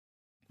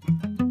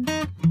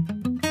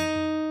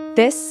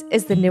This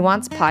is the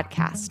Nuance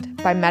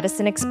Podcast by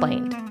Medicine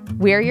Explained.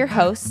 We're your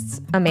hosts,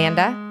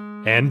 Amanda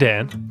and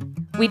Dan.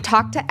 We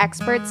talk to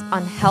experts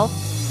on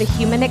health, the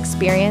human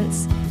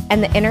experience,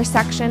 and the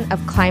intersection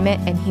of climate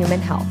and human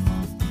health.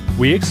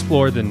 We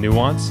explore the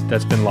nuance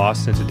that's been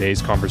lost in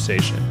today's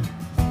conversation.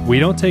 We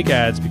don't take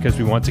ads because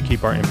we want to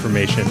keep our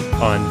information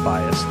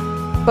unbiased.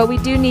 But we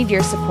do need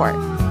your support.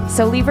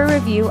 So leave a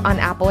review on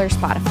Apple or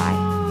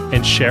Spotify.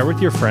 And share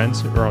with your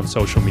friends or on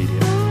social media.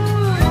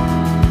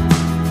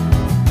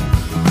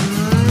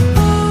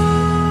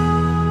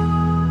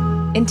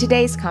 In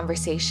today's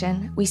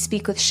conversation, we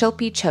speak with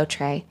Shilpi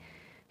Chhotray,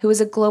 who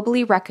is a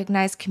globally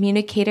recognized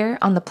communicator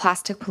on the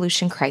plastic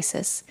pollution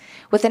crisis,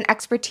 with an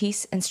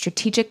expertise in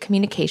strategic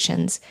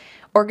communications,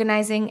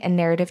 organizing, and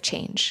narrative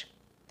change.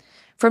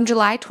 From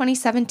July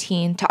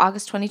 2017 to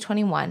August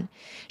 2021,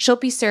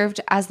 Shilpi served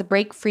as the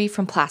Break Free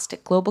from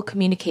Plastic Global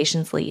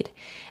Communications Lead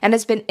and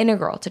has been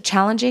integral to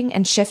challenging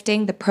and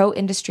shifting the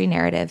pro-industry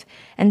narrative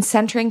and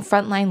centering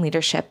frontline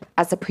leadership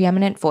as the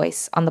preeminent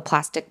voice on the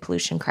plastic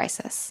pollution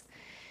crisis.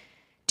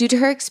 Due to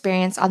her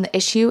experience on the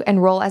issue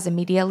and role as a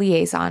media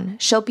liaison,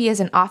 Shilpi is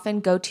an often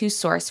go-to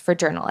source for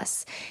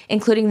journalists,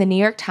 including the New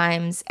York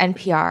Times,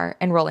 NPR,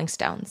 and Rolling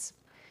Stones.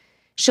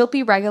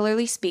 Shilpi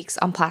regularly speaks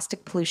on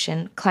plastic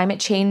pollution, climate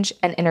change,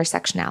 and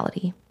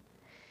intersectionality.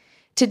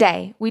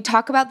 Today, we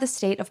talk about the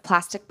state of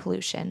plastic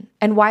pollution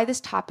and why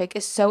this topic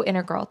is so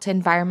integral to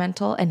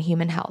environmental and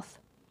human health.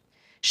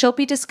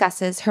 Shilpi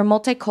discusses her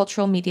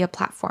multicultural media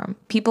platform,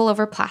 People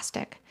Over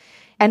Plastic,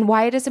 and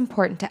why it is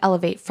important to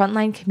elevate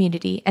frontline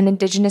community and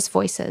Indigenous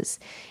voices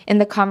in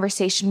the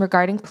conversation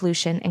regarding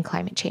pollution and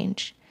climate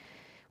change.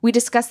 We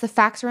discuss the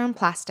facts around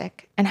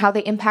plastic and how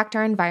they impact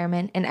our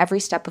environment in every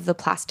step of the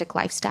plastic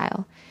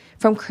lifestyle,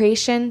 from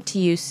creation to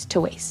use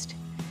to waste.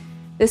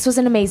 This was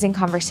an amazing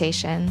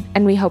conversation,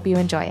 and we hope you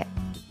enjoy it.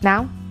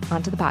 Now,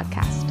 on to the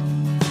podcast.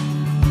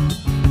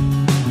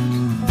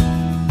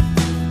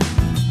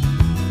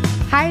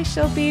 Hi,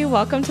 Shilpi.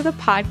 Welcome to the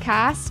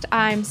podcast.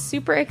 I'm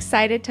super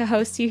excited to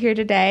host you here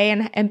today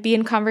and be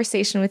in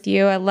conversation with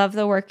you. I love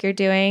the work you're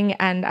doing,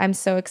 and I'm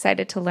so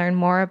excited to learn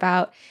more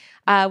about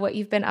what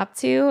you've been up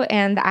to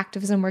and the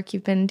activism work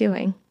you've been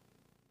doing.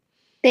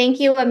 Thank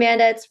you,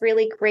 Amanda. It's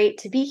really great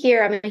to be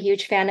here. I'm a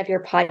huge fan of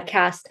your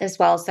podcast as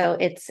well, so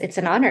it's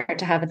an honor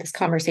to have this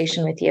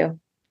conversation with you.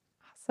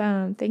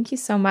 Awesome. Thank you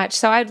so much.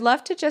 So I'd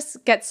love to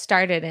just get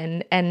started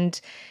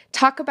and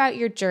talk about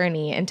your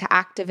journey into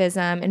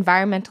activism,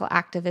 environmental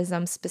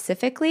activism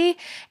specifically.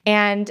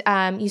 And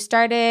you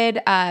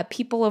started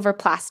People Over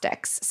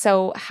Plastics.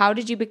 So how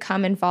did you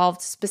become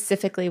involved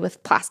specifically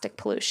with plastic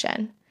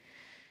pollution?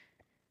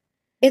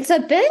 It's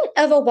a bit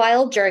of a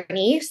wild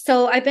journey.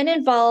 So I've been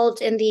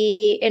involved in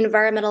the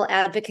environmental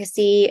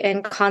advocacy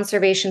and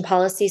conservation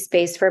policy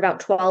space for about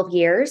 12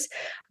 years.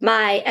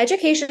 My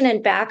education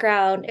and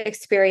background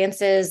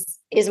experiences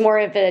is more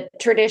of a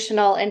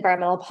traditional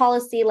environmental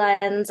policy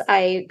lens.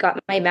 I got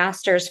my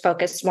master's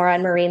focused more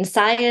on marine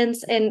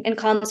science and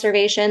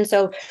conservation.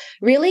 So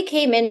really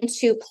came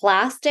into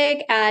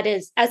plastic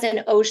as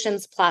an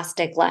oceans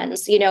plastic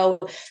lens. You know,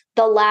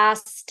 the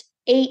last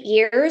 8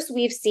 years,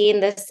 we've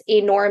seen this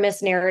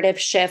enormous narrative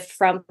shift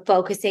from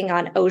focusing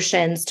on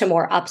oceans to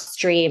more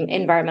upstream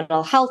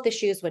environmental health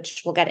issues,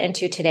 which we'll get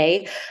into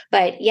today.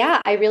 But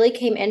yeah, I really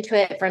came into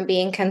it from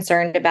being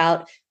concerned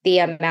about the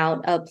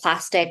amount of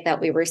plastic that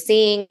we were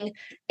seeing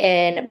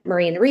in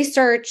marine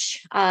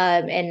research,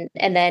 and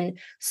then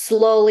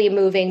slowly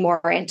moving more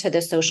into the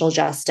social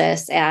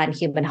justice and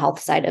human health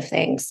side of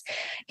things.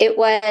 It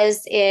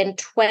was in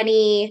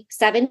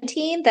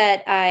 2017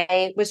 that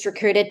I was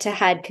recruited to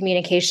head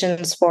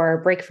communications for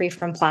Break Free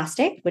from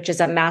Plastic, which is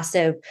a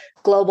massive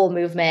global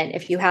movement.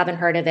 If you haven't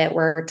heard of it,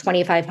 we're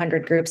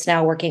 2,500 groups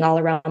now working all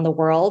around the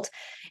world.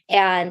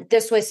 And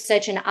this was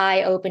such an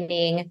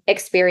eye-opening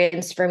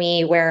experience for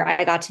me where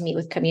I got to meet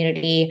with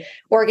community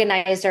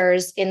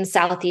organizers in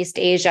Southeast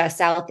Asia,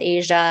 South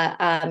Asia,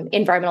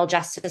 environmental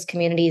justice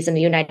communities in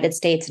the United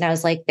States. And I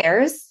was like,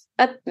 there's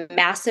a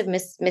massive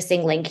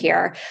missing link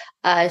here.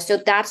 So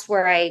that's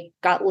where I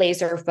got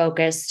laser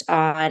focused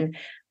on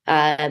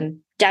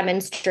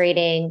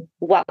demonstrating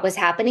what was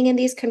happening in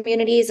these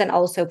communities and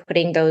also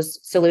putting those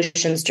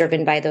solutions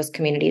driven by those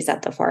communities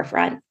at the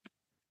forefront.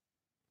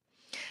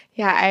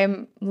 Yeah,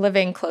 I'm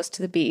living close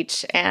to the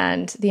beach,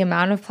 and the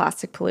amount of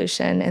plastic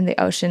pollution in the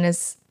ocean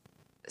is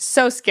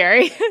so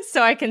scary.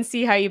 So I can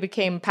see how you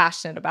became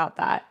passionate about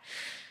that.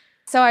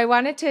 So I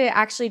wanted to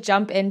actually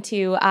jump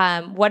into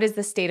what is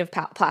the state of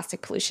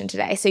plastic pollution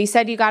today? So you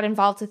said you got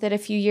involved with it a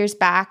few years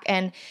back,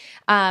 and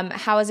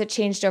how has it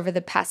changed over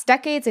the past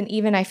decades? And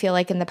even I feel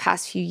like in the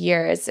past few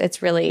years,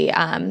 it's really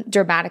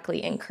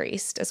dramatically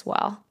increased as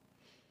well.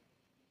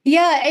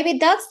 Yeah, I mean,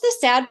 that's the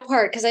sad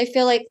part because I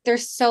feel like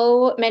there's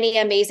so many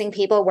amazing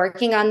people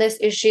working on this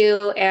issue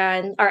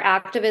and our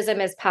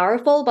activism is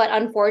powerful. But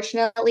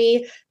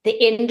unfortunately, the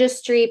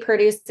industry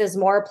produces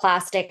more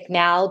plastic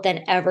now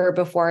than ever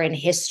before in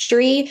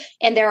history.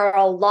 And there are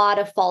a lot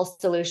of false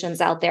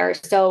solutions out there.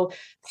 So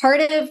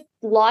part of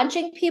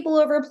launching People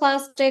Over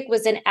Plastic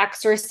was an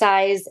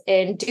exercise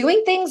in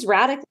doing things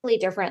radically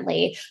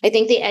differently. I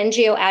think the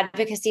NGO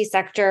advocacy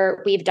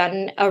sector, we've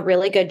done a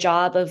really good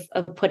job of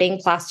putting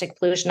plastic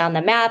pollution on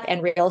the map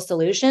and real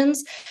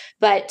solutions.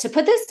 But to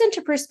put this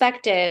into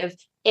perspective,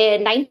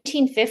 in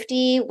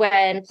 1950,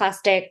 when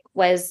plastic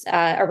was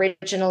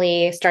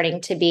originally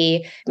starting to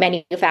be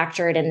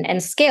manufactured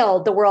and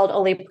scaled, the world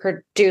only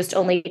produced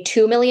only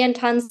 2 million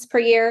tons per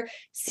year.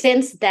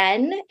 Since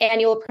then,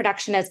 annual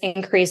production has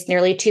increased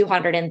nearly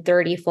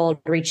 230-fold,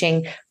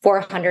 reaching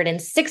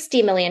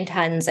 460 million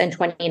tons in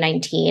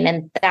 2019.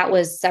 And that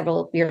was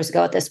several years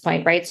ago at this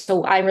point, right?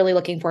 So I'm really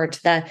looking forward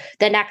to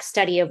the next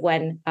study of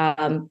when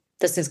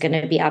this is going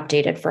to be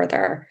updated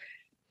further.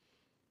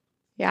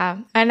 Yeah.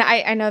 And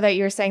I know that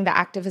you're saying the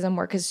activism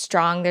work is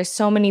strong. There's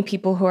so many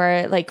people who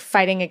are like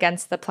fighting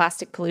against the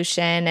plastic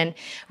pollution and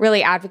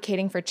really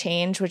advocating for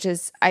change, which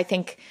is, I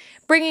think,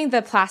 bringing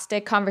the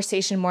plastic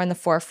conversation more in the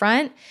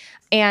forefront.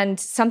 And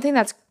something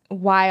that's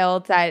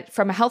wild that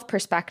from a health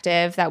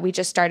perspective that we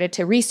just started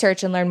to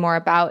research and learn more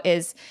about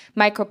is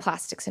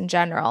microplastics in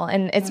general.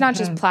 And it's not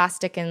just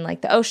plastic in like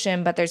the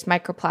ocean, but there's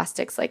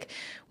microplastics like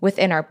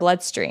within our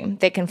bloodstream.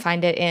 They can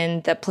find it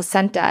in the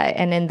placenta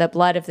and in the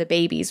blood of the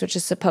babies, which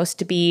is supposed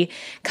to be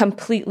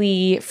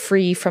completely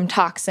free from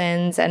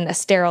toxins and a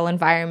sterile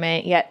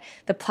environment, yet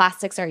the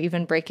plastics are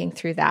even breaking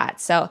through that.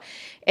 So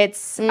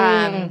it's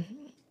a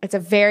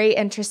very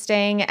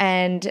interesting,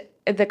 and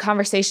the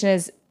conversation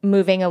is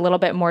moving a little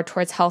bit more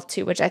towards health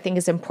too, which I think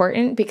is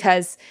important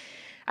because,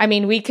 I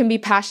mean, we can be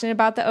passionate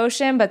about the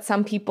ocean, but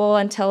some people,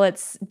 until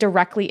it's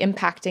directly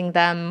impacting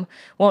them,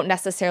 won't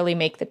necessarily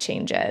make the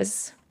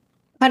changes.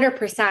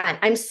 100%.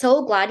 I'm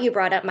so glad you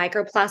brought up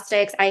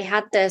microplastics. I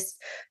had this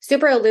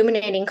super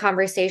illuminating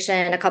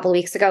conversation a couple of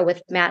weeks ago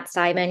with Matt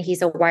Simon.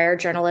 He's a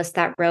Wired journalist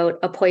that wrote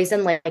A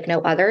Poison Like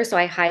No Other. So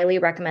I highly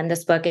recommend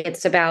this book.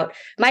 It's about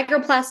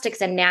microplastics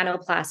and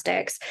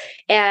nanoplastics.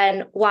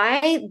 And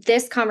why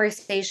this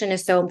conversation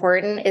is so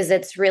important is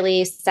it's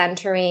really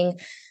centering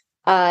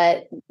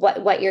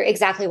what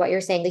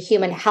you're saying, the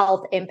human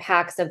health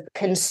impacts of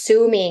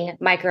consuming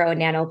micro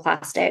and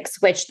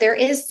nanoplastics, which there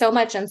is so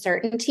much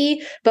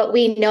uncertainty, but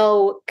we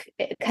know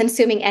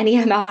consuming any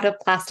amount of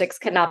plastics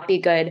cannot be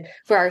good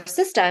for our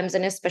systems,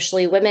 and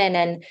especially women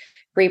and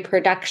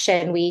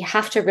reproduction. We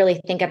have to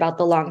really think about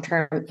the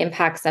long-term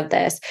impacts of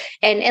this.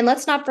 And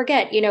let's not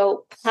forget,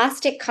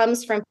 plastic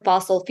comes from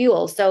fossil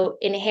fuels. So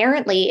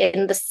inherently,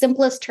 in the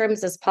simplest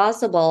terms as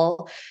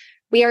possible,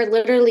 we are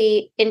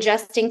literally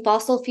ingesting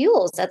fossil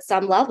fuels at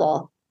some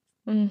level.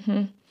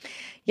 Mm-hmm.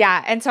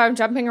 Yeah. And so I'm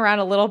jumping around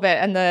a little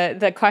bit in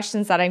the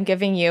questions that I'm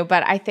giving you,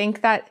 but I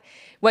think that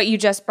what you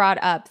just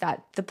brought up,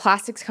 that the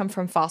plastics come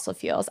from fossil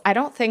fuels, I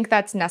don't think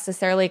that's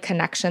necessarily a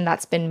connection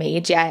that's been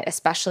made yet,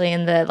 especially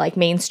in the like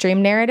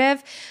mainstream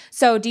narrative.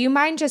 So do you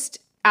mind just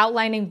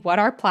outlining what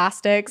are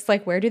plastics?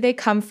 Like, where do they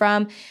come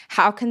from?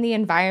 How can the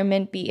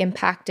environment be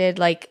impacted?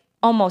 Like,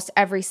 almost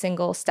every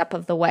single step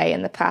of the way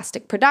in the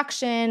plastic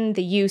production,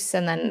 the use,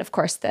 and then, of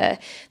course, the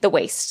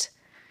waste.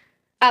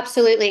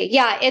 Absolutely.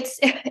 Yeah, it's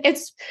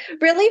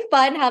really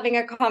fun having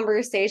a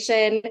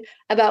conversation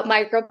about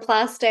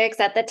microplastics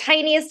at the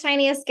tiniest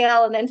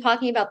scale, and then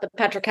talking about the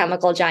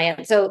petrochemical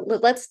giant. So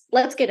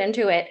let's get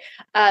into it.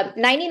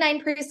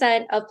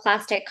 99% of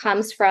plastic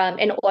comes from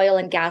an oil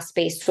and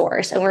gas-based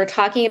source. And we're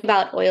talking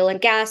about oil and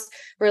gas.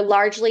 We're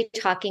largely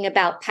talking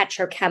about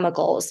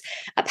petrochemicals.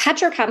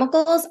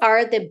 Petrochemicals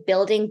are the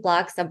building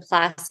blocks of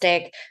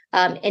plastic,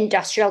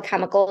 industrial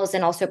chemicals,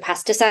 and also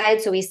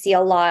pesticides. So we see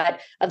a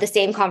lot of the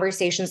same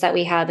conversations that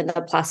we have in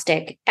the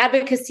plastic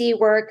advocacy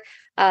work,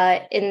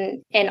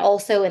 and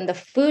also in the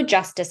food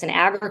justice and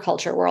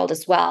agriculture world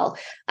as well.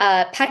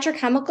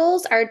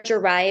 Petrochemicals are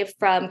derived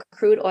from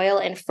crude oil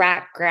and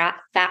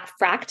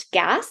fracked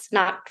gas,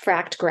 not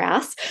fracked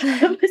grass.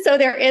 So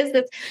there is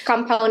this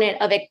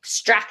component of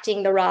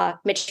extracting the raw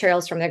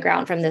materials from the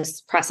ground from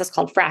this process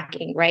called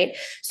fracking, right?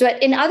 So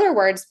in other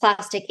words,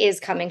 plastic is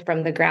coming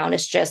from the ground.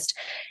 It's just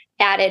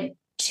added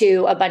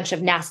to a bunch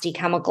of nasty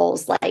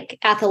chemicals like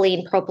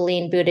ethylene,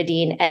 propylene,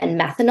 butadiene, and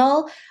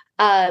methanol.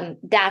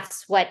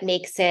 That's what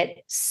makes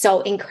it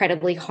so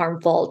incredibly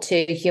harmful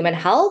to human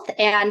health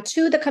and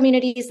to the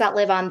communities that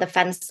live on the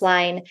fence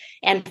line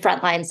and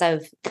front lines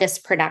of this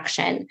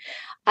production.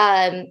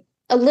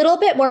 A little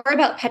bit more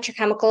about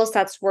petrochemicals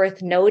that's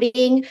worth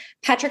noting.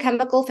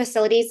 Petrochemical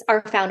facilities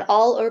are found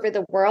all over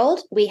the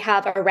world. We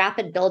have a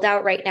rapid build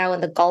out right now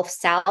in the Gulf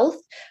South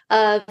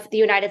of the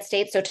United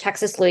States, so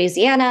Texas,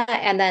 Louisiana,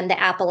 and then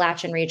the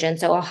Appalachian region,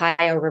 so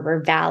Ohio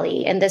River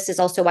Valley. And this is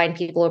also why in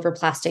People Over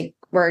Plastic,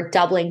 we're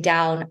doubling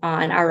down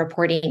on our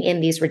reporting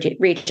in these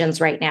regions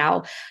right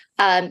now.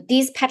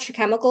 These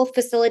petrochemical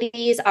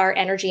facilities are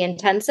energy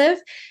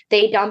intensive.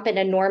 They dump an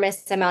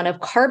enormous amount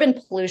of carbon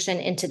pollution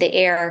into the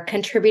air,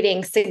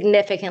 contributing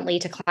significantly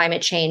to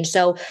climate change.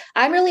 So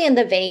I'm really in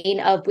the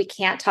vein of we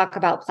can't talk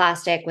about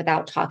plastic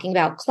without talking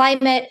about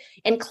climate.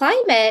 And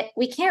climate,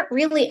 we can't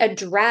really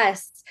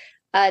address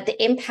the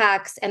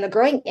impacts and the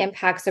growing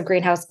impacts of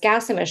greenhouse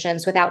gas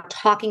emissions without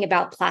talking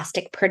about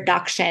plastic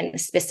production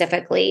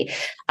specifically.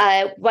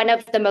 One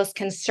of the most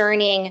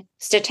concerning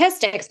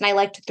statistics, and I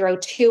like to throw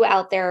two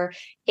out there,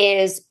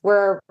 is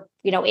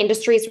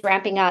industries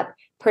ramping up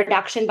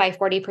production by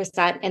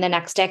 40% in the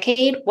next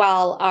decade,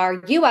 while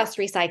our US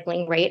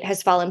recycling rate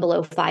has fallen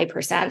below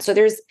 5%. So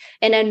there's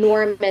an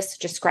enormous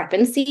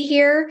discrepancy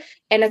here.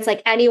 And it's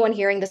like anyone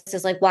hearing this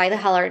is like, why the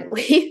hell aren't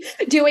we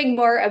doing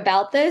more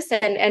about this?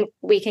 And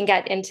we can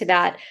get into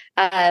that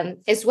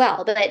as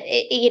well. But,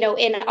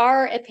 in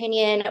our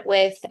opinion,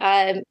 with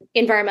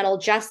environmental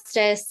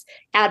justice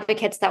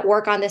advocates that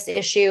work on this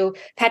issue,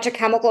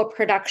 petrochemical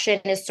production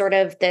is sort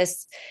of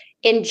this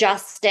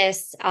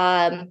injustice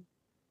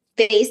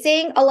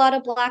facing a lot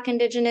of Black,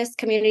 Indigenous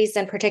communities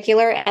in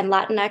particular, and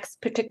Latinx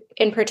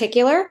in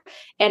particular.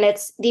 And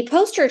it's the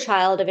poster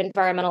child of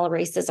environmental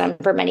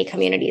racism for many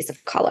communities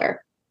of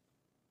color.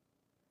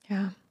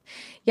 Yeah.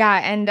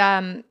 Yeah.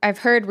 And I've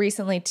heard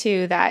recently,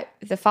 too, that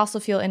the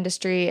fossil fuel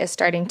industry is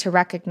starting to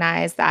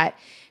recognize that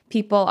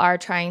people are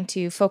trying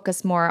to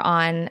focus more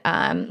on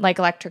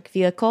electric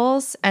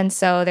vehicles. And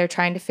so they're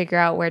trying to figure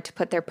out where to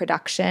put their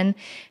production,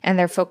 and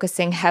they're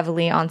focusing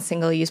heavily on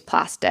single-use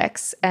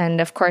plastics. And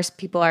of course,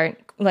 people aren't,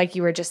 like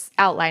you were just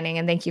outlining,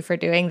 and thank you for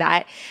doing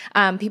that.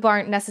 People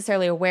aren't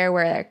necessarily aware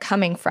where they're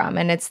coming from.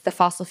 And it's the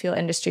fossil fuel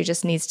industry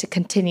just needs to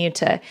continue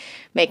to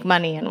make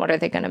money. And what are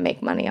they going to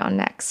make money on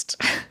next?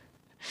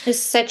 It's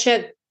such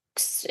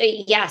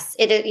yes,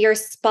 you're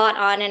spot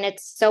on. And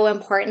it's so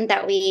important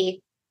that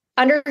we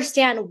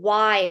understand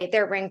why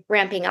they're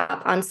ramping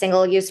up on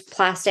single-use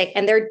plastic,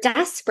 and they're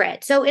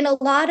desperate. So in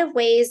a lot of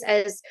ways,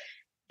 as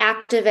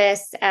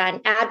activists and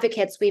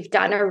advocates, we've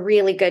done a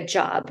really good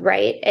job,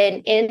 right?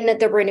 And in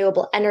the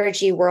renewable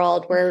energy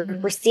world,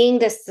 we're seeing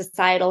this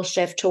societal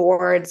shift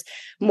towards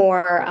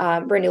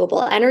more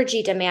renewable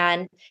energy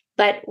demand.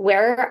 But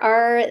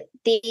where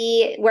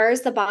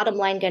is the bottom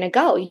line going to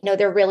go?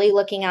 They're really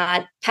looking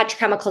at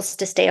petrochemicals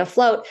to stay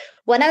afloat.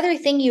 One other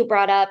thing you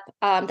brought up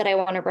that I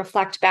want to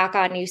reflect back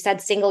on, you said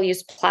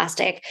single-use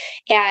plastic.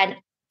 And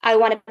I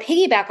want to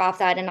piggyback off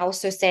that and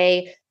also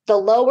say, the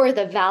lower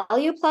the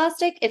value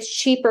plastic, it's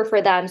cheaper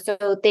for them,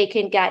 so they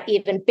can get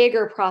even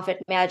bigger profit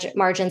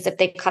margins if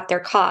they cut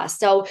their costs.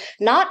 So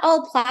not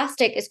all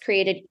plastic is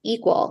created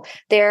equal.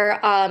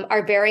 There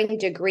are varying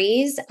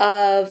degrees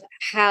of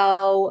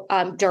how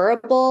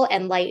durable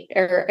and light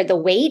or the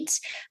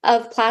weight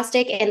of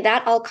plastic, and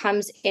that all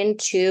comes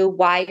into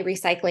why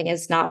recycling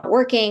is not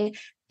working.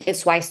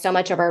 It's why so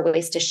much of our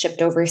waste is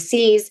shipped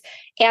overseas.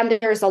 And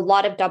there's a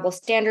lot of double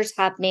standards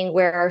happening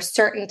where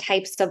certain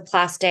types of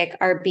plastic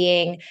are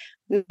being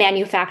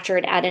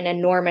manufactured at an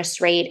enormous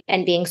rate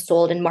and being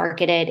sold and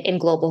marketed in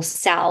global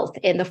south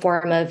in the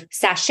form of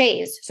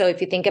sachets. So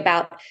if you think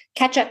about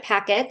ketchup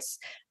packets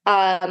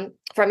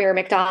from your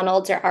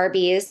McDonald's or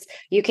Arby's,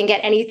 you can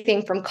get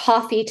anything from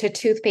coffee to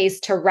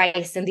toothpaste to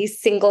rice in these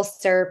single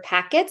serve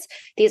packets.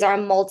 These are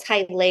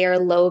multi-layer,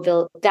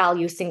 low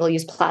value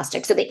single-use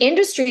plastic. So the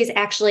industry is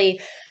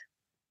actually,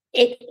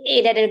 at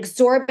an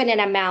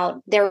exorbitant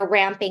amount, they're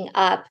ramping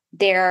up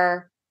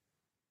their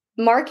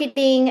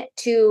marketing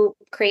to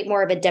create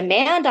more of a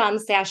demand on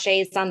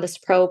sachets on this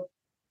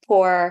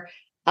pro-poor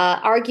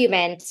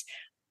argument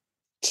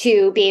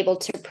to be able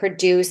to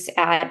produce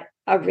at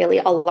a really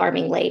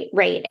alarming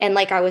rate. And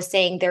like I was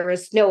saying, there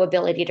is no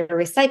ability to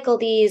recycle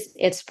these.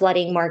 It's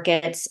flooding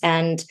markets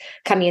and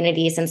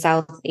communities in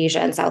South Asia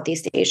and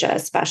Southeast Asia,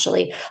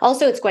 especially.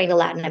 Also, it's going to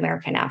Latin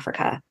America and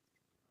Africa.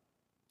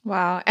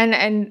 Wow.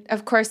 And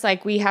of course,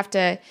 we have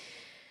to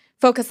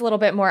focus a little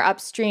bit more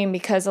upstream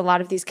because a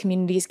lot of these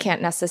communities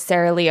can't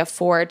necessarily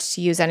afford to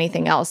use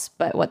anything else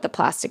but what the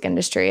plastic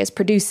industry is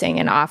producing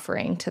and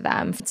offering to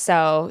them.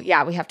 So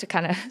yeah, we have to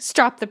kind of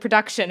stop the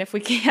production if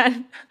we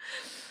can.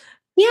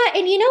 Yeah.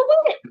 And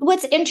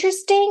what's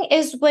interesting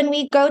is when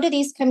we go to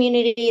these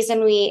communities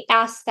and we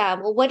ask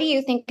them, well, what do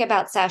you think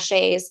about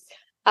sachets?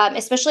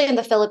 Especially in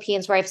the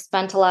Philippines, where I've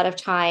spent a lot of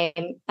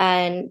time,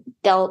 and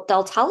they'll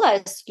tell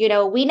us,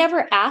 we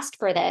never asked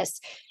for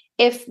this.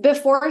 If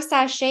before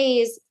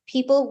sachets,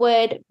 people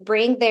would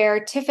bring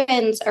their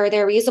tiffins or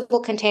their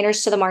reusable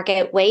containers to the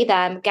market, weigh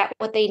them, get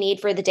what they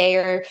need for the day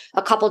or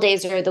a couple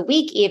days or the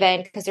week,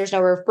 even because there's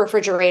no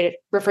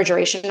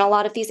refrigeration in a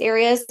lot of these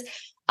areas.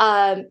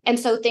 And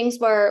so things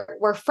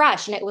were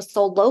fresh and it was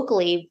sold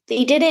locally.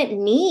 They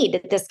didn't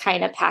need this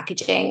kind of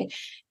packaging.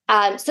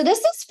 So this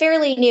is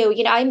fairly new.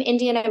 I'm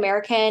Indian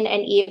American,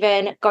 and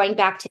even going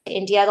back to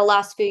India, the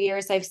last few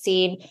years, I've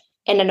seen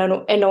an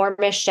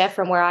enormous shift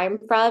from where I'm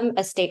from,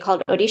 a state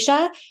called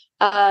Odisha.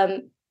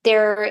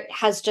 There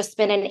has just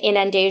been an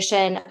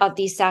inundation of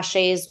these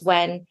sachets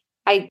when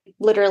I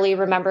literally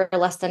remember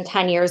less than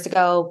 10 years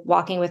ago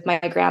walking with my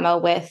grandma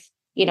with,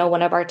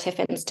 one of our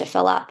tiffins to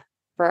fill up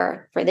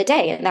for the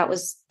day. And that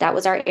was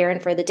our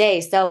errand for the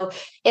day. So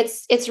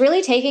it's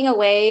really taking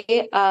away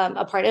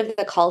a part of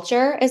the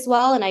culture as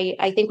well. And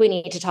I think we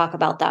need to talk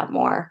about that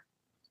more.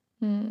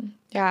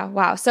 Yeah.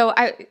 Wow. So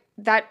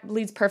that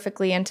leads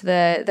perfectly into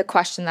the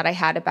question that I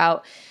had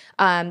about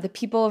the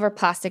People Over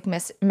Plastic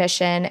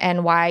mission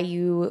and why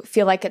you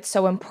feel like it's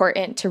so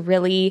important to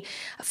really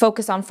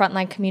focus on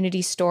frontline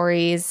community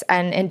stories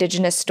and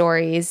Indigenous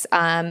stories,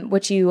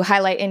 which you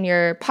highlight in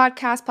your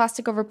podcast,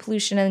 Plastic Over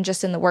Pollution, and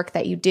just in the work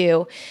that you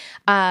do.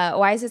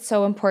 Why is it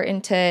so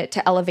important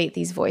to elevate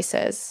these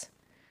voices?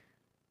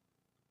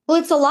 Well,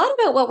 it's a lot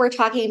about what we're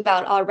talking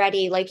about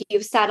already. Like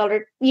you've said,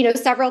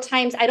 several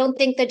times, I don't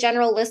think the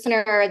general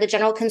listener or the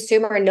general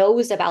consumer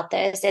knows about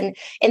this. And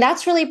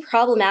that's really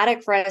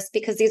problematic for us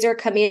because these are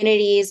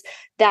communities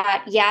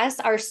that, yes,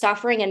 are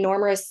suffering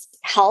enormous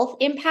health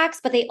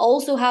impacts, but they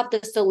also have the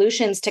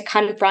solutions to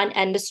confront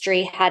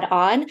industry head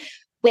on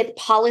with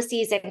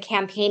policies and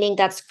campaigning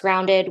that's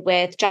grounded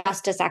with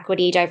justice,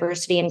 equity,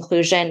 diversity,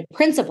 inclusion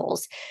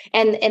principles.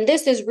 And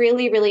this is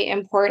really, really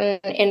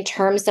important in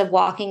terms of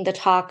walking the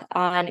talk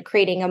on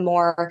creating a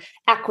more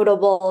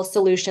equitable,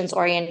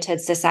 solutions-oriented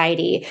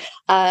society.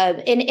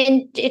 And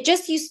it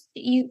just,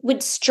 you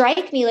would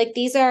strike me like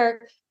these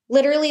are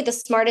literally the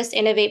smartest,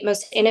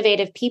 most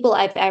innovative people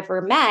I've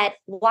ever met.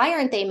 Why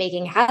aren't they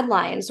making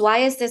headlines? Why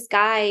is this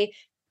guy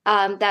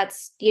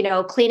that's,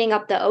 cleaning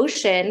up the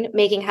ocean,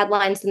 making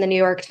headlines in the New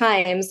York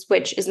Times,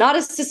 which is not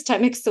a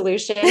systemic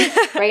solution,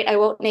 right? I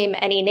won't name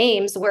any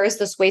names. Where is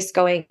this waste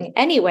going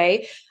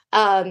anyway?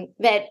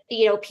 That,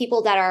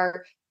 people that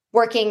are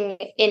working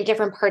in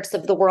different parts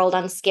of the world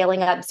on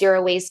scaling up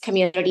zero waste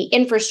community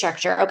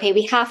infrastructure. Okay,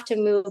 we have to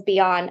move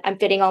beyond, I'm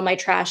fitting all my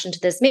trash into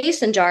this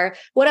mason jar.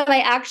 What am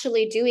I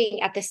actually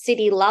doing at the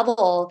city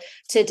level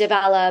to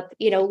develop,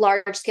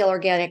 large scale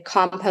organic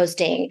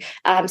composting,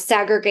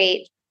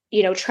 segregate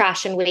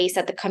trash and waste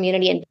at the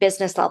community and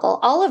business level?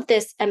 All of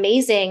this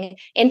amazing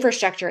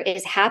infrastructure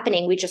is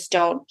happening. We just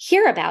don't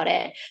hear about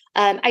it.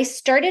 I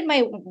started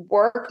my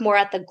work more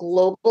at the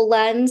global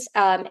lens,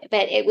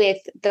 but with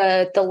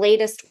the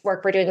latest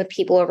work we're doing with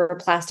People Over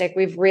Plastic,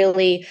 we've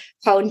really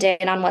honed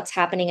in on what's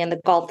happening in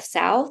the Gulf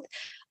South.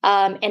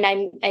 And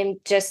I'm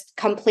just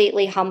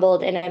completely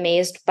humbled and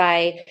amazed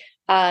by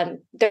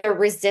the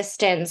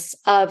resistance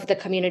of the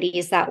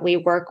communities that we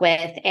work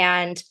with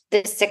and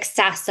the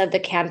success of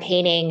the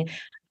campaigning,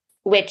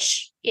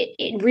 which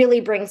it really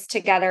brings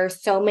together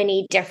so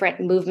many different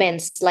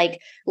movements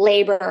like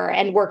labor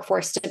and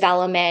workforce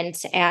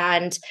development,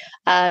 and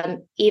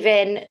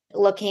even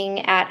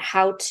looking at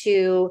how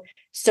to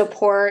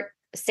support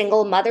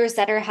single mothers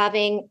that are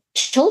having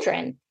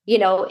children,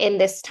 in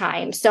this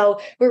time.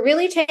 So we're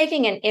really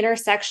taking an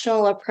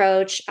intersectional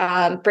approach,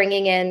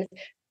 bringing in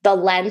the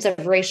lens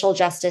of racial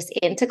justice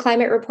into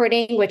climate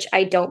reporting, which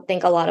I don't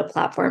think a lot of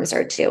platforms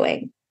are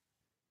doing.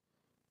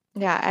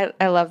 Yeah,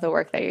 I love the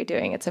work that you're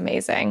doing. It's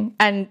amazing.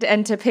 And to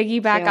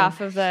piggyback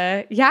off of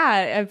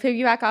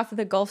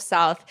the Gulf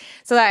South.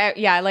 So that,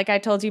 like I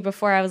told you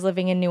before, I was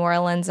living in New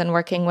Orleans and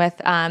working with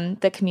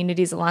the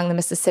communities along the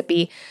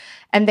Mississippi.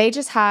 And they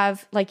just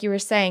have, like you were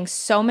saying,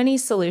 so many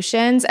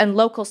solutions and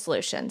local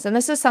solutions. And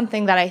this is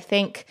something that I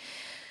think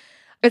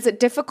it's a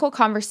difficult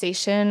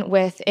conversation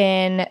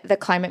within the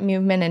climate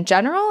movement in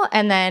general,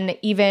 and then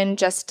even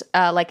just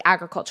like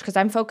agriculture, because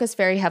I'm focused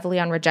very heavily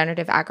on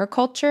regenerative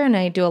agriculture, and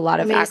I do a lot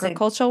of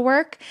agricultural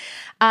work.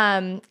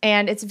 And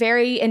it's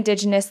very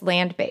indigenous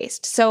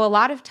land-based. So a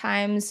lot of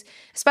times,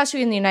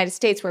 especially in the United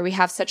States where we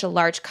have such a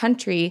large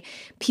country,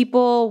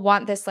 people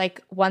want this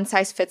like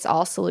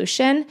one-size-fits-all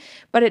solution,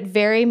 but it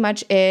very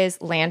much is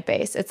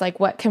land-based. It's like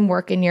what can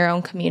work in your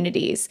own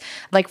communities.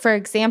 Like, for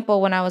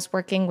example, when I was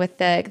working with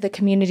the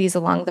communities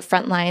along the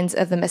front lines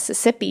of the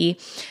Mississippi,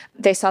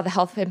 they saw the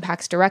health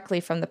impacts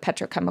directly from the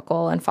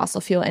petrochemical and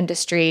fossil fuel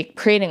industry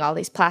creating all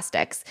these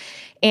plastics.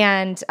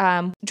 And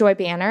Joy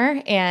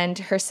Banner and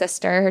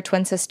her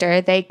twin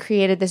sister, they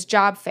created this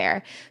job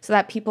fair so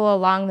that people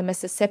along the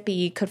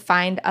Mississippi could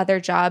find other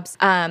jobs.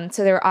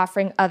 So they were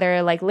offering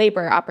other like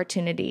labor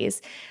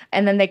opportunities.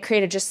 And then they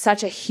created just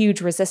such a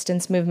huge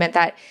resistance movement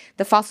that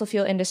the fossil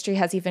fuel industry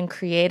has even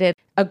created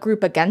a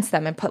group against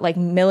them and put like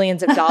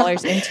millions of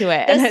dollars into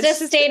it. The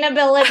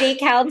Sustainability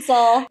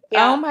Council.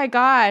 Yeah. Oh my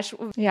gosh.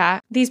 Yeah.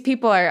 These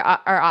people are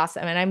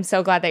awesome. And I'm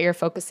so glad that you're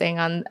focusing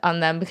on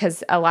them,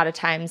 because a lot of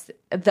times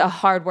the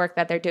hard work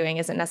that they're doing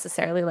isn't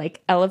necessarily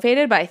like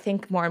elevated, but I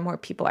think more and more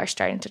people are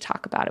starting to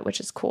talk about it, which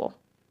is cool.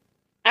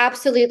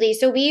 Absolutely.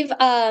 So we've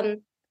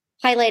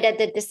highlighted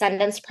the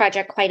Descendants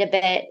Project quite a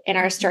bit in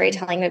our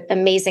storytelling,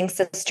 amazing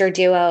sister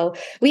duo.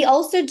 We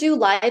also do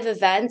live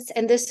events,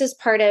 and this is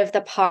part of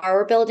the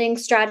power building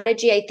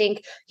strategy. I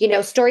think,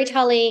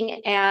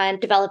 storytelling and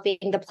developing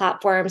the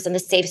platforms and the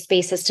safe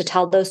spaces to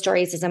tell those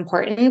stories is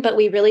important, but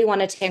we really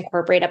wanted to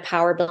incorporate a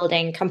power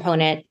building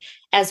component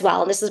as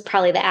well. And this is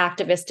probably the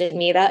activist in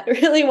me that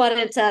really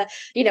wanted to,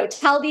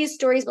 tell these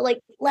stories, but like,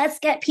 let's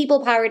get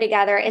people power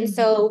together. And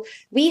so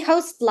we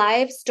host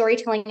live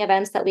storytelling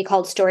events that we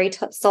called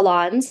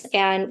salons.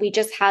 And we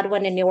just had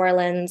one in New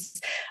Orleans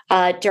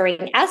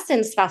during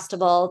Essence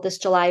Festival this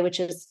July, which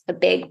is a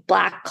big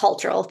Black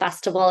cultural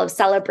festival of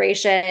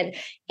celebration.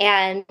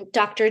 And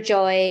Dr.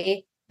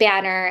 Joy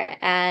Banner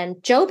and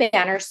Joe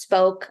Banner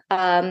spoke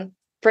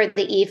for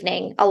the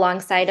evening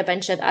alongside a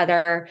bunch of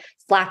other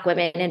Black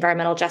women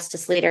environmental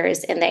justice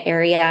leaders in the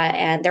area.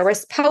 And there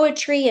was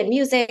poetry and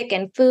music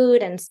and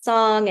food and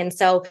song. And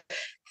so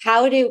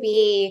how do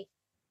we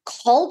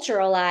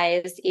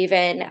culturalize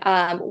even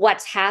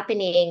what's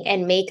happening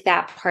and make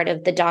that part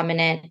of the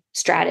dominant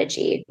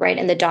strategy, right?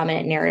 And the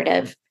dominant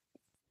narrative?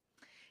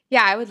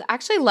 Yeah, I would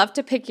actually love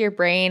to pick your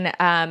brain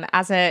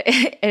as an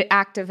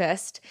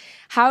activist.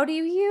 How do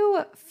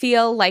you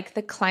feel like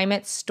the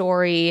climate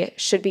story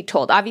should be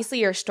told? Obviously,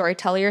 you're a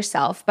storyteller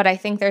yourself, but I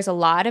think there's a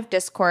lot of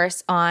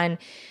discourse on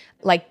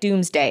like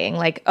doomsdaying,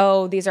 like,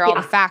 oh, these are all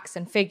the facts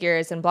and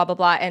figures and blah, blah,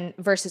 blah, and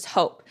versus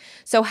hope.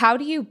 So how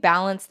do you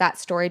balance that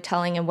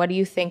storytelling, and what do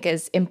you think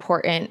is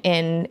important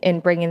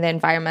in bringing the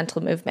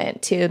environmental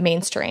movement to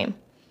mainstream?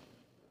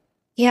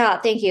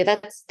 Yeah, thank you.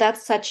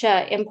 That's such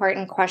an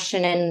important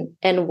question,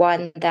 and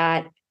one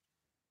that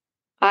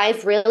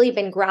I've really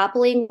been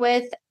grappling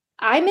with.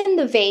 I'm in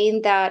the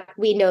vein that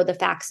we know the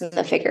facts and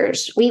the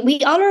figures. We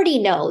already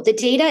know the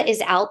data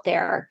is out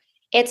there.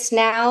 It's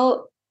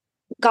now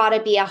got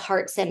to be a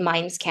hearts and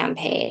minds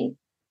campaign.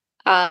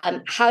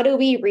 How do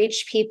we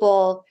reach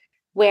people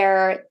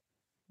where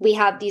we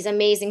have these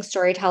amazing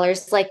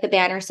storytellers like the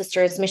Banner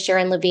Sisters,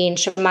 Sharon Levine,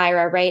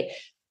 Shamira, right?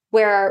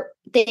 Where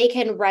they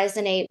can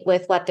resonate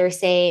with what they're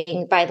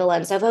saying by the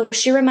lens of, oh,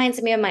 she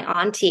reminds me of my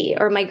auntie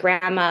or my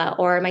grandma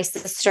or my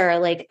sister.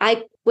 Like,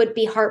 I would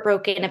be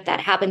heartbroken if that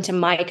happened to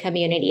my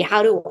community.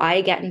 How do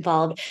I get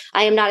involved?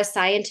 I am not a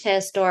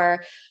scientist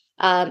or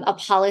a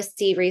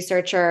policy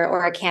researcher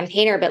or a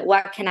campaigner, but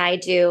what can I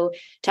do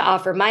to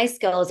offer my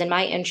skills and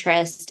my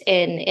interest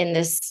in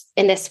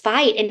this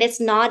fight? And it's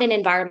not an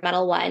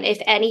environmental one. If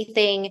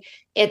anything,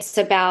 it's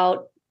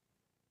about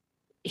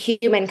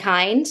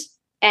humankind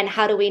and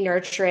how do we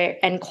nurture it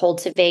and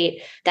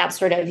cultivate that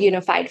sort of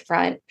unified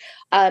front.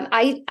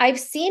 I've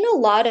seen a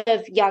lot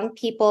of young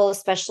people,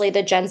 especially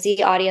the Gen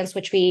Z audience,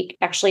 which we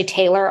actually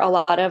tailor a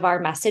lot of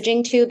our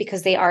messaging to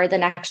because they are the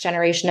next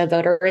generation of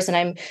voters. And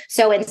I'm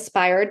so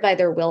inspired by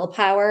their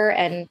willpower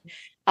and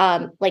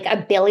like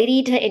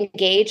ability to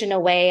engage in a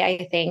way.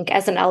 I think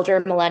as an elder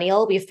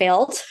millennial, we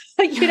failed,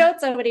 in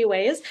so many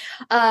ways.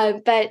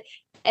 But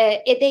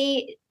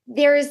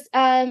there's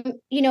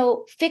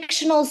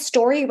fictional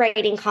story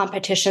writing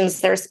competitions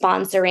they're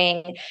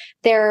sponsoring.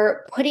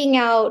 They're putting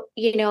out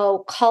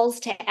calls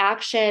to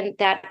action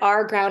that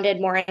are grounded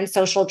more in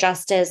social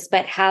justice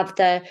but have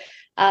the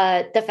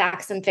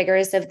facts and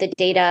figures of the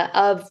data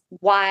of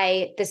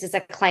why this is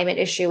a climate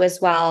issue as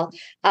well.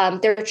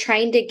 They're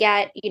trying to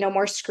get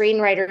more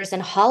screenwriters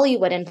in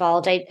Hollywood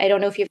involved. I don't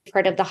know if you've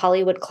heard of the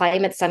Hollywood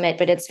Climate Summit,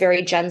 but it's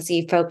very Gen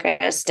Z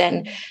focused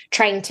and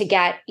trying to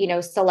get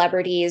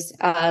celebrities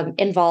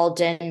involved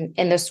in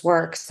this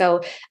work.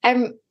 So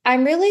I'm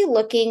really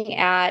looking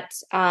at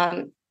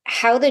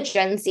how the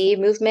Gen Z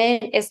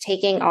movement is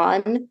taking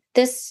on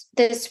this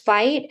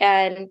fight,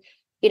 and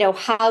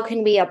how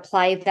can we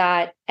apply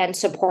that and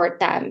support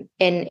them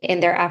in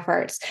their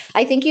efforts?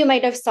 I think you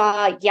might have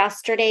saw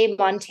yesterday,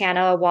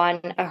 Montana won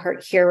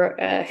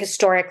a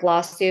historic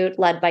lawsuit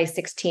led by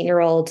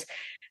 16-year-old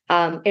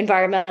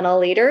environmental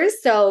leaders.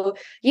 So,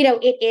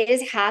 it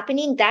is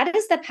happening. That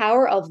is the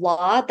power of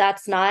law.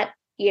 That's not,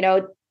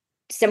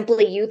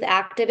 simply youth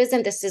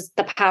activism. This is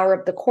the power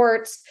of the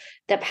courts,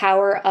 the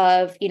power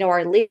of,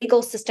 our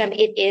legal system.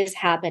 It is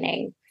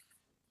happening.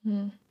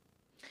 Mm.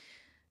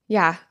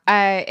 Yeah,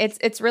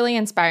 it's really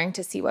inspiring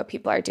to see what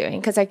people are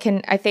doing, because I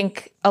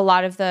think a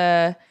lot of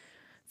the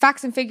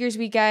facts and figures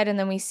we get, and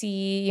then we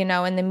see,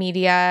 in the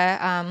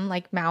media,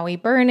 like Maui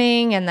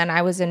burning, and then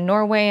I was in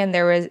Norway, and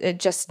there was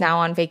just now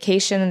on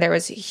vacation, and there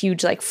was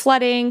huge like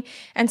flooding,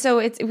 and so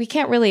we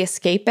can't really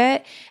escape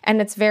it, and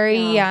it's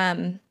very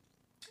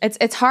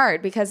It's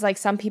hard because like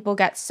some people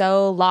get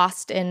so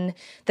lost in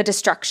the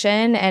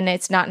destruction and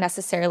it's not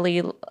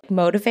necessarily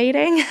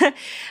motivating,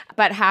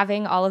 but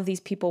having all of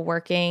these people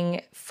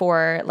working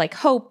for like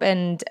hope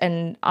and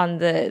on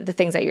the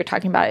things that you're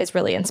talking about is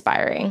really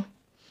inspiring.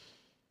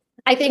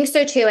 I think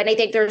so too. And I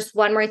think there's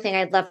one more thing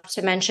I'd love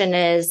to mention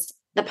is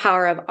the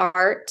power of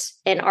art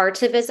and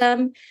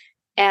artivism.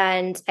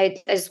 And I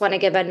just want to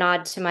give a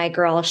nod to my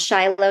girl,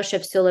 Shiloh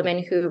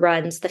Shiv-Suleiman, who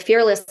runs the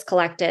Fearless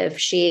Collective.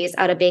 She's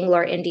out of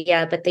Bangalore,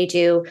 India, but they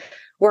do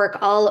work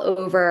all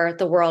over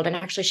the world. And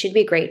actually, she'd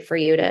be great for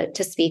you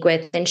to speak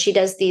with. And she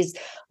does these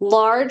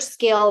large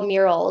scale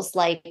murals,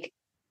 like,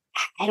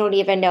 I don't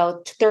even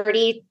know,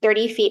 30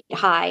 feet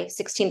high,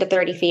 16 to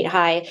 30 feet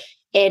high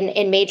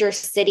in major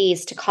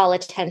cities to call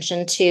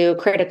attention to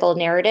critical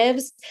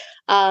narratives.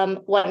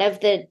 One of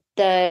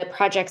the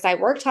projects I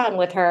worked on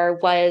with her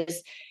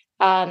was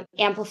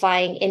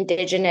amplifying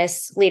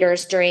Indigenous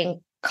leaders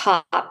during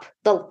COP,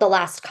 the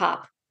last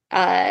COP.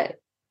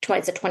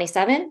 Is it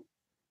 27?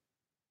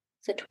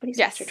 Is it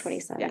 26 or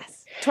 27?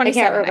 Yes,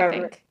 27, I can't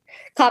remember.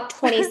 COP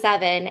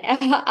 27.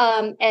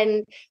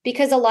 And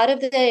because a lot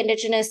of the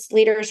Indigenous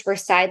leaders were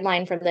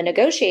sidelined from the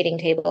negotiating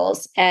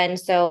tables. And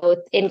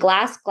so in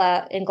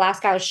Glasgow,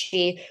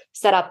 she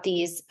set up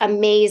these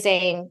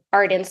amazing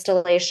art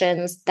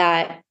installations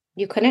that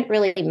you couldn't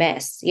really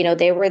miss.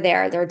 They were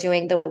there, they're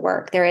doing the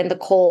work, they're in the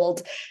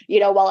cold,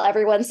 while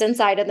everyone's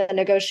inside in the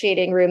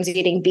negotiating rooms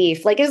eating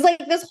beef. Like, it's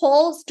like this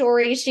whole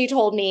story she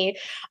told me,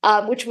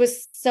 which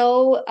was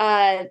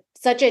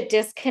such a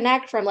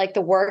disconnect from like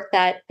the work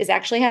that is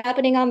actually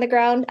happening on the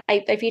ground.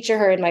 I feature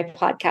her in my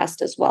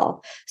podcast as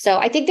well. So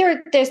I think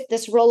there's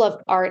this role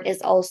of art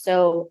is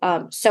also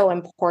so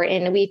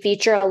important. We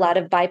feature a lot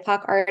of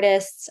BIPOC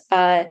artists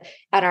on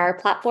our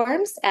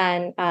platforms,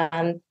 and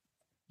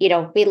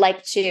we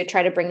like to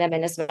try to bring them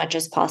in as much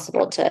as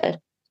possible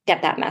to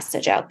get that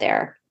message out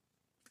there.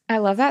 I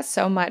love that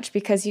so much,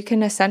 because you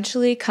can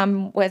essentially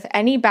come with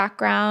any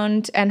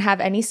background and have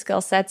any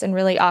skill sets and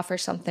really offer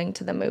something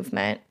to the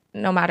movement,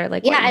 no matter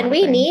like what. Yeah, and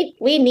we need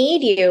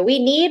you. We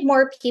need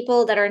more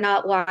people that are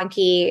not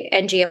wonky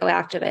NGO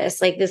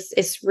activists. Like, this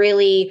is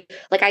really,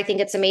 like, I think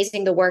it's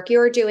amazing the work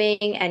you're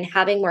doing, and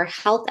having more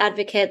health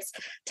advocates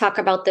talk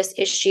about this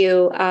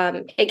issue.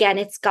 Again,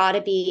 it's got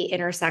to be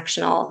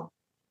intersectional.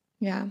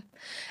 Yeah.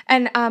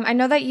 And I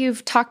know that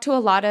you've talked to a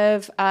lot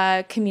of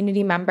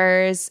community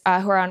members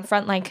who are on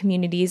frontline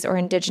communities or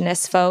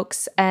Indigenous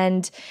folks.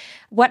 And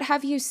what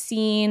have you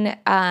seen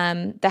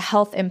the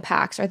health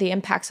impacts or the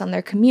impacts on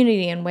their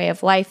community and way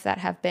of life that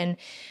have been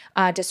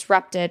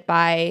disrupted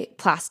by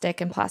plastic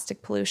and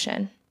plastic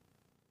pollution?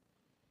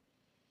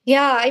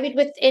 Yeah, I mean,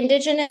 with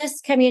Indigenous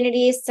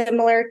communities,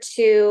 similar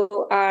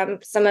to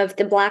some of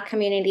the Black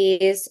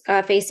communities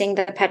facing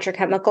the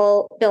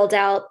petrochemical build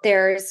out,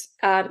 there's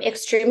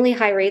extremely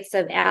high rates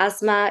of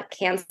asthma,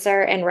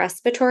 cancer, and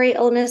respiratory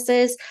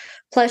illnesses.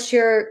 Plus,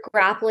 you're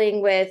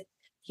grappling with,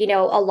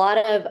 a lot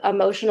of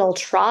emotional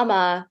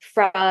trauma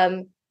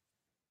from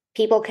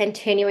people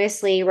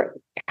continuously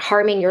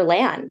harming your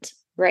land.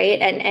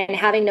 Right. And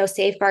having no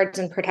safeguards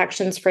and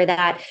protections for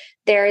that.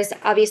 There's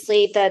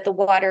obviously the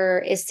water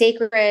is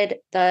sacred.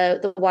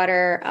 The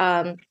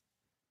water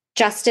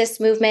justice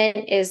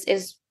movement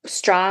is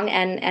strong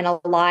and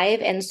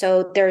alive. And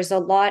so there's a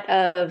lot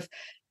of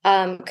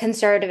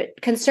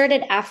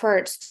concerted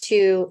efforts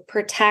to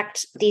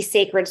protect these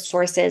sacred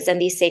sources and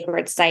these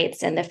sacred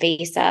sites in the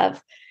face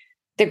of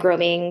the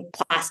growing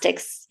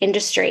plastics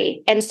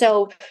industry. And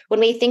so when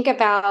we think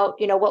about,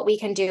 what we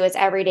can do as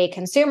everyday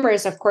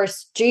consumers, of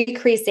course,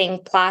 decreasing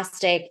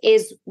plastic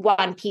is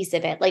one piece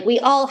of it. Like, we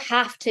all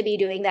have to be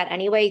doing that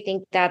anyway. I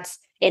think that's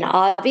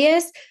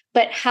obvious,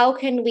 but how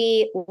can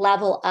we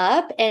level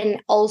up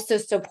and also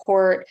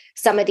support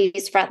some of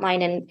these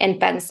frontline and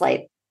fence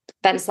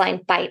line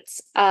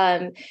fights?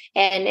 And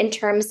in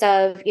terms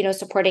of,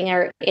 supporting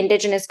our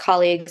Indigenous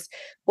colleagues,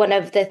 one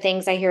of the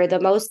things I hear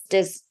the most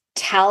is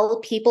tell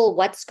people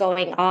what's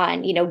going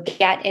on,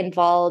 get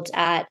involved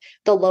at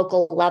the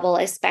local level,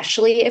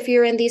 especially if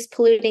you're in these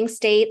polluting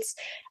states.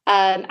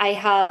 I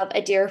have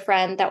a dear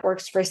friend that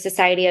works for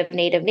Society of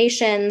Native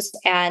Nations,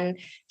 and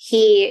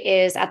he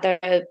is at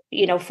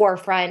the,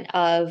 forefront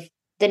of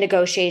the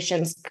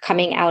negotiations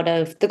coming out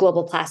of the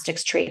Global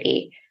Plastics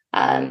Treaty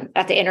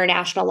at the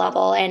international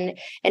level. And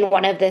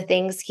one of the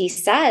things he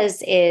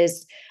says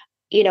is,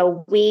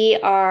 we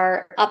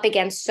are up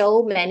against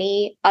so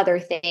many other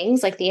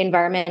things. Like, the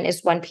environment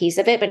is one piece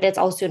of it, but it's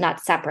also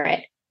not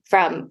separate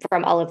from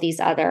all of these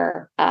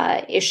other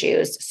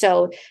issues.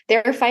 So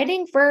they're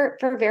fighting for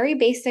very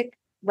basic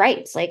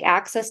rights, like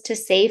access to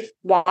safe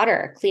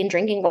water, clean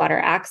drinking water,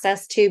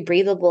 access to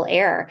breathable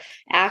air,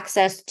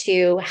 access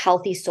to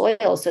healthy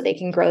soil so they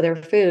can grow their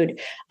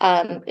food.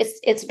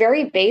 It's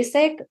very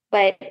basic,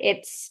 but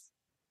it's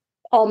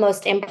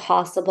almost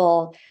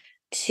impossible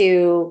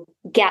to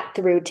get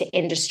through to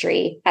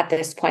industry at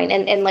this point.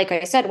 And like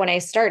I said, when I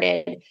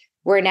started,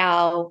 we're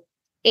now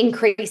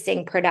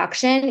increasing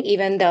production,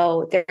 even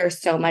though there's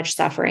so much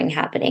suffering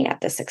happening at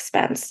this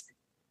expense.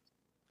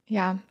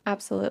 Yeah,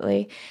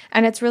 absolutely.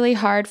 And it's really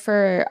hard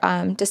for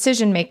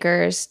decision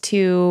makers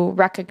to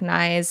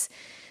recognize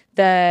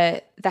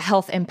the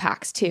health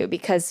impacts too,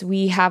 because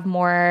we have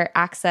more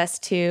access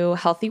to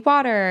healthy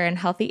water and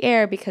healthy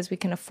air because we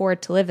can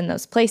afford to live in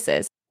those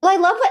places. Well, I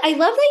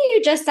love that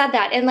you just said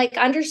that, and like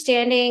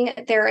understanding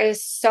there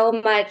is so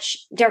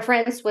much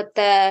difference with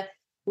the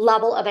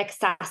level of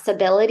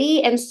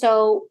accessibility. And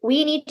so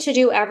we need to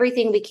do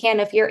everything we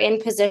can, if you're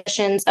in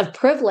positions of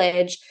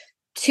privilege,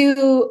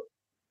 to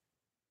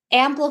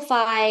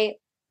amplify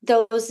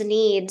those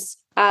needs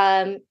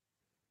at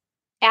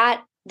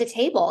the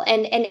table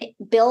and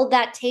build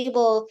that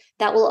table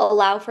that will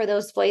allow for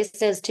those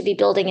voices to be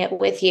building it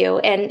with you.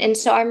 And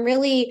so I'm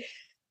really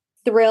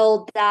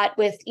thrilled that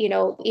with,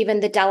 even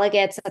the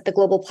delegates at the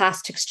Global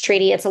Plastics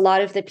Treaty, it's a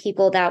lot of the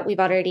people that we've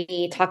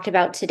already talked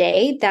about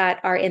today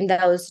that are in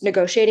those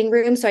negotiating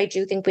rooms. So I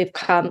do think we've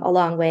come a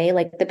long way.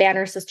 Like, the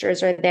Banner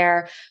Sisters are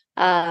there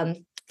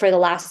for the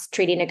last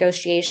treaty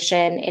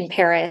negotiation in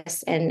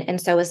Paris, and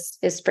so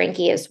is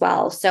Frankie as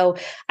well. So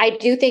I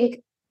do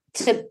think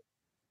to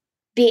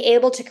be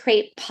able to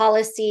create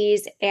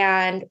policies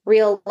and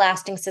real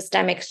lasting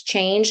systemic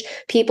change,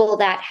 people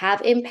that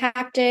have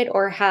impacted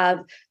or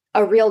have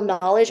a real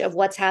knowledge of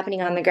what's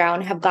happening on the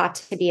ground have got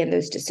to be in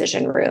those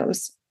decision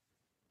rooms.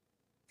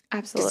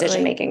 Absolutely.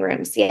 Decision-making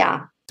rooms.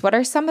 Yeah. What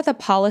are some of the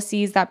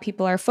policies that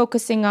people are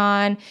focusing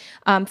on,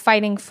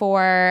 fighting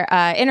for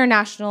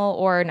international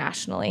or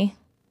nationally?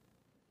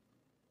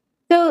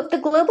 So the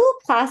Global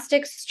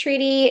Plastics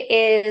Treaty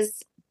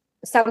is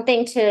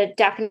something to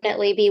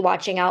definitely be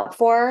watching out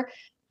for.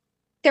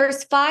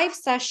 There's 5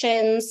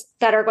 sessions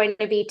that are going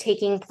to be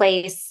taking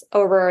place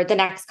over the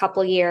next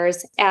couple of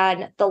years.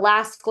 And the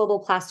last Global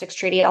Plastics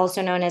Treaty,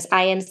 also known as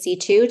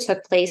INC2,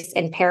 took place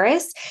in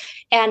Paris.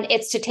 And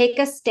it's to take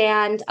a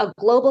stand, a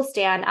global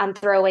stand on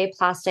throwaway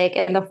plastic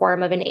in the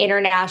form of an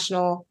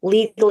international,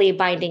 legally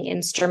binding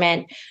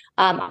instrument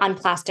on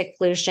plastic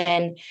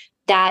pollution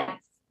that,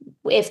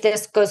 if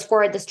this goes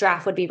forward, this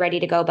draft would be ready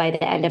to go by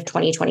the end of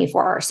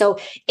 2024. So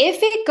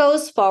if it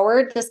goes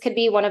forward, this could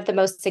be one of the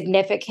most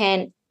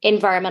significant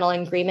environmental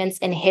agreements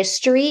in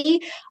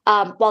history,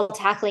 while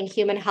tackling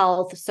human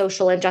health,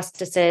 social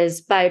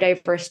injustices,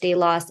 biodiversity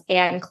loss,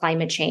 and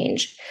climate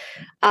change.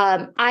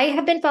 I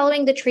have been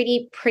following the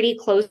treaty pretty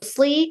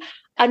closely.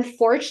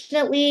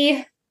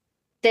 Unfortunately,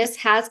 this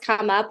has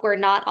come up where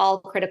not all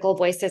critical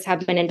voices have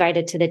been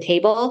invited to the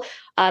table.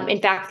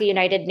 In fact, the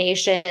United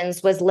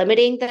Nations was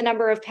limiting the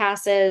number of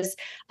passes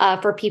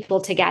for people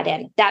to get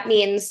in. That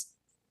means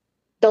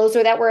those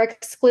that were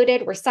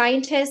excluded were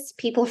scientists,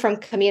 people from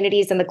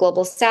communities in the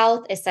global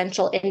south,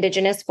 essential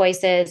indigenous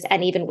voices,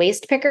 and even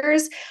waste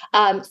pickers.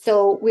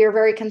 So we're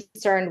very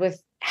concerned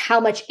with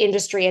how much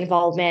industry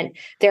involvement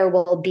there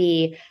will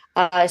be.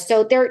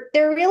 So there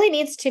really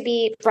needs to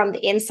be, from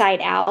the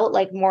inside out,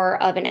 like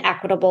more of an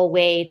equitable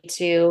way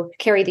to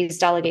carry these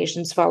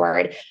delegations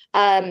forward.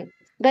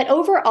 But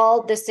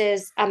overall, this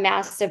is a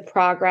massive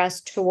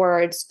progress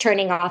towards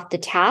turning off the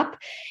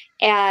tap.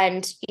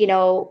 And,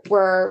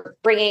 we're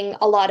bringing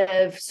a lot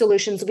of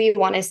solutions we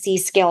want to see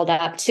scaled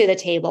up to the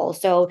table.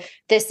 So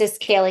this is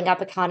scaling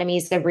up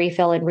economies of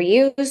refill and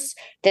reuse.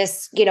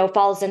 This,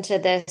 falls into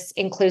this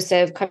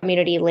inclusive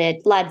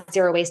community-led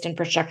zero waste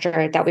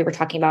infrastructure that we were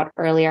talking about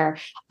earlier.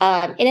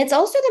 And it's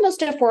also the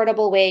most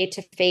affordable way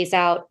to phase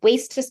out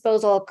waste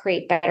disposal,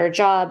 create better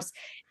jobs,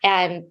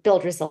 and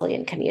build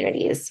resilient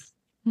communities.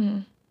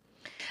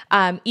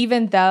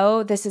 Even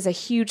though this is a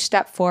huge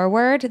step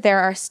forward, there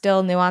are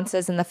still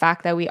nuances in the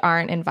fact that we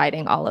aren't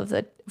inviting all of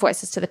the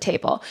voices to the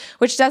table,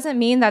 which doesn't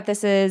mean that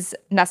this is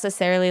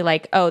necessarily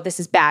like, oh, this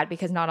is bad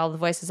because not all the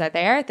voices are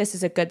there. This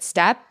is a good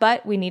step,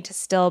 but we need to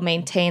still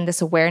maintain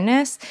this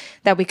awareness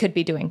that we could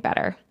be doing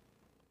better.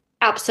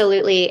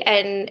 Absolutely.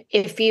 And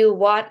if you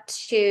want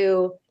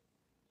to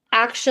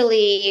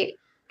actually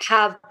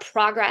have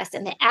progress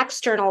in the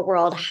external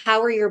world,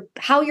 how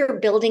you're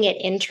building it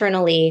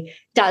internally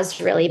does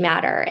really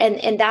matter.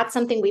 And that's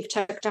something we've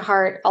took to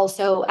heart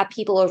also at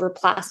People Over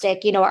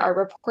Plastic. Our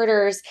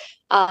reporters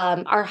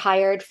are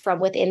hired from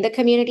within the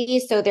community.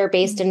 So they're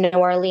based in New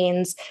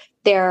Orleans.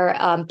 They're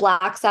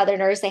Black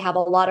Southerners. They have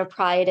a lot of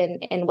pride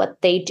in what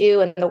they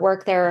do and the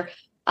work they're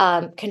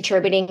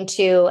contributing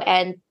to.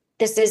 And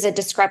this is a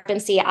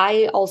discrepancy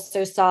I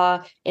also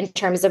saw in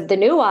terms of the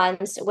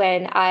nuance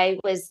when I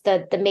was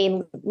the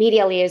main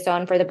media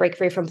liaison for the Break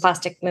Free from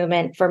Plastic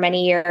movement for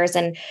many years.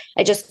 And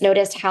I just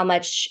noticed how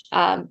much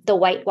the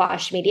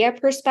whitewash media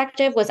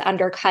perspective was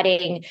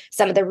undercutting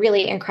some of the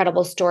really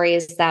incredible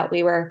stories that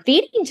we were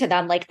feeding to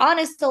them, like on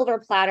a silver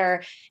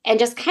platter, and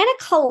just kind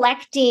of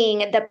collecting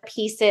the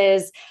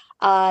pieces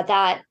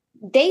that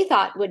they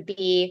thought would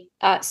be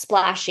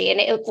splashy. And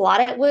a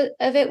lot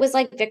of it was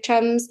like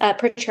victims,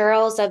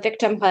 portrayals of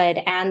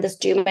victimhood and this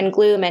doom and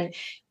gloom. And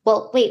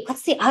well, wait,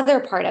 what's the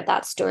other part of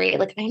that story?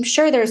 Like, I'm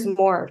sure there's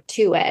more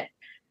to it.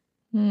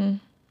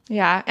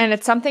 Yeah. And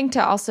it's something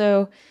to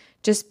also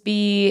just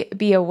be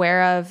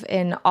aware of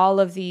in all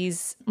of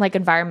these like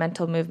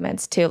environmental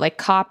movements too. Like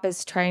COP is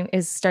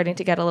starting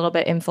to get a little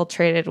bit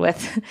infiltrated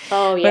with,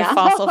 with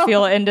fossil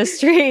fuel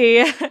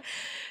industry.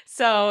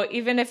 So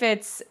even if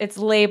it's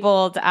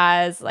labeled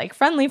as like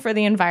friendly for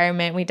the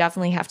environment, we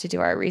definitely have to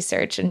do our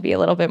research and be a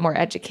little bit more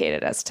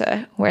educated as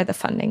to where the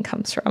funding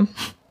comes from.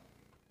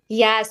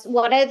 Yes.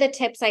 One of the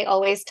tips I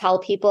always tell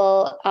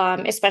people,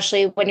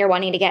 especially when you're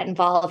wanting to get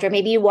involved or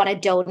maybe you want to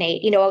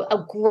donate,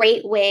 a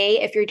great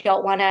way if you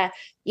don't want to,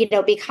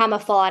 become a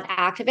full-on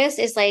activist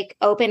is like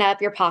open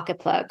up your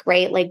pocketbook,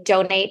 right? Like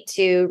donate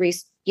to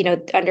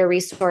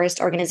under-resourced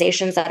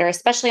organizations that are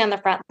especially on the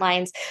front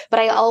lines. But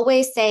I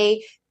always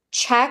say,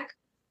 check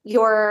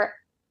your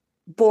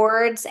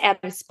boards and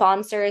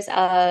sponsors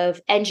of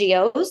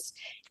NGOs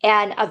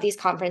and of these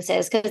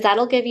conferences, because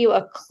that'll give you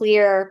a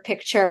clear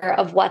picture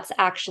of what's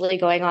actually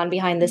going on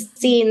behind the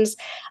scenes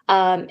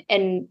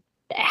and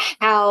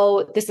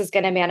how this is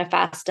going to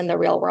manifest in the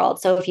real world.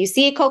 So if you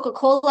see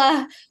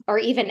Coca-Cola or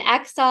even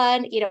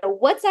Exxon,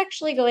 what's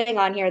actually going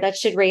on here, that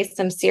should raise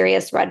some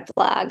serious red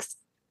flags.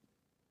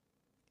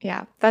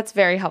 Yeah, that's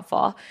very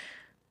helpful.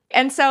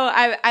 And so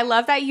I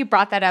love that you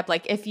brought that up.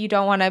 Like, if you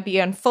don't want to be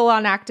a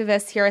full-on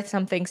activist, here are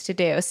some things to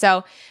do.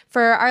 So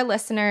for our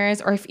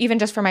listeners, or even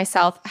just for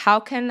myself, how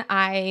can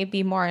I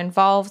be more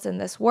involved in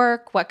this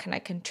work? What can I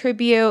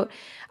contribute?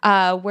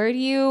 Where do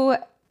you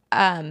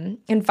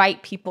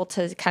invite people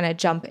to kind of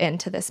jump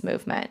into this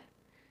movement?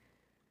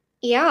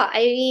 Yeah, I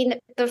mean,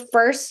 the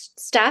first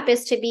step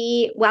is to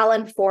be well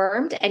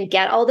informed and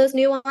get all those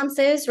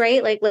nuances,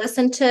 right? Like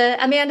listen to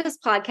Amanda's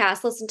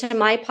podcast, listen to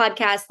my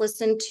podcast,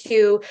 listen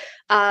to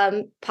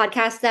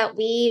podcasts that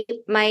we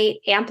might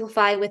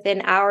amplify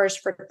within ours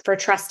for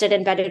trusted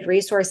embedded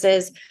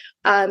resources.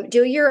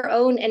 Do your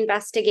own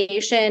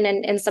investigation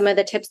and some of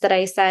the tips that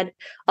I said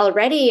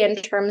already in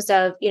terms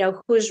of,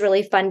 who's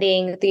really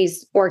funding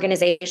these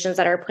organizations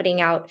that are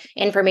putting out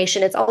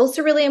information. It's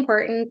also really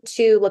important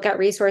to look at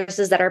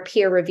resources that are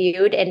peer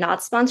reviewed and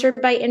not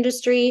sponsored by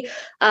industry.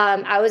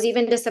 I was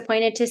even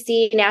disappointed to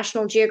see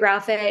National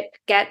Geographic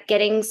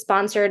getting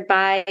sponsored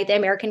by the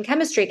American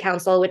Chemistry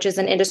Council, which is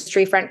an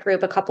industry front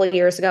group a couple of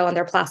years ago on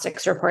their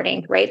plastics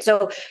reporting, right?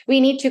 So we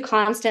need to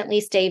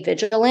constantly stay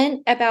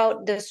vigilant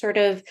about the sort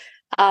of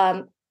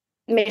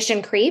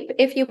mission creep,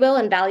 if you will,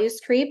 and values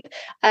creep.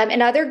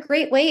 Another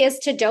great way is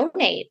to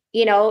donate,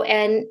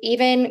 and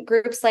even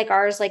groups like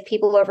ours, like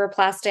People Over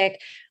Plastic,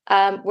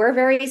 we're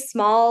very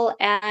small,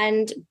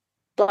 and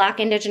Black,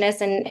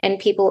 Indigenous, and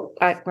people,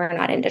 we're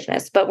not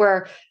Indigenous, but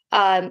we're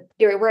a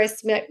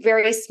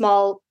very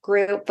small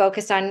group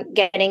focused on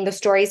getting the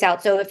stories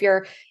out. So if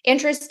you're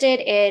interested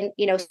in,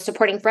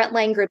 supporting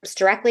frontline groups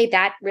directly,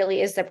 that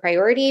really is the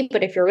priority.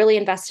 But if you're really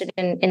invested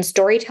in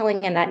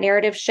storytelling and that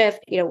narrative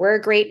shift, we're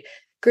a great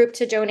group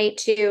to donate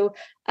to.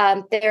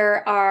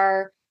 There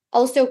are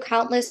also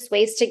countless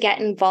ways to get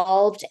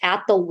involved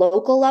at the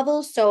local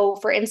level. So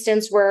for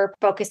instance, we're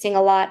focusing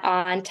a lot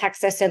on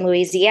Texas and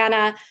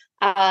Louisiana,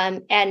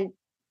 and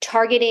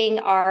targeting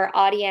our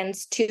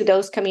audience to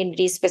those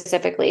communities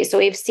specifically. So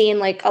we've seen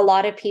like a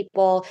lot of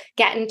people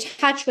get in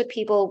touch with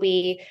people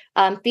we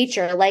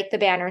feature, like the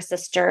Banner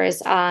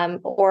Sisters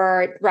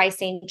or Rice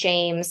St.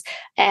 James,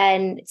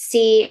 and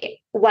see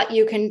what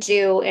you can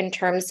do in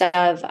terms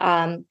of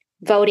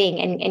voting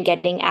and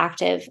getting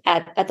active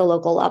at the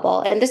local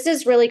level. And this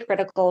is really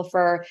critical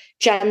for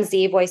Gen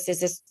Z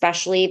voices,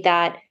 especially,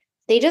 that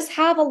they just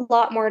have a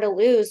lot more to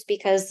lose,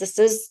 because this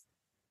is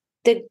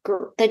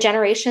the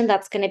generation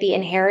that's going to be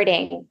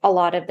inheriting a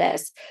lot of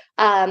this.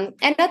 And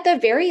at the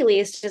very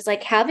least is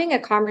like having a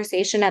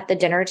conversation at the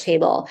dinner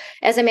table.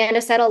 As Amanda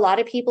said, a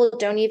lot of people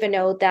don't even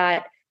know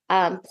that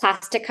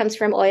plastic comes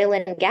from oil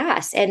and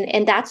gas,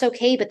 and that's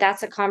okay, but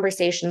that's a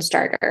conversation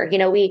starter.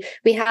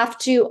 We have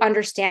to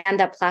understand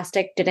that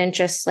plastic didn't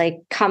just like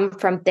come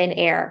from thin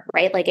air,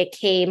 right? Like it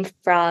came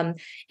from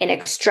an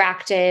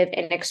extractive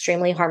and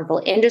extremely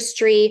harmful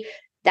industry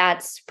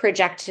that's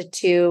projected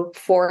to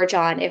forge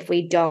on if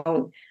we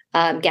don't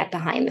get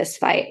behind this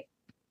fight.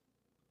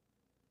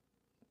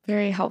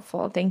 Very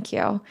helpful. Thank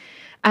you.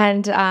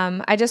 And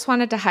I just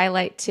wanted to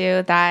highlight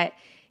too that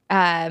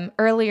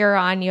earlier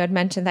on, you had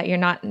mentioned that you're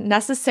not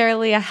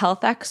necessarily a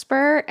health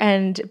expert,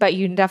 but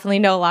you definitely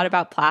know a lot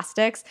about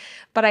plastics.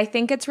 But I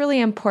think it's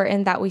really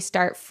important that we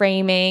start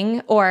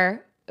framing,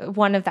 or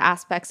one of the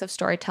aspects of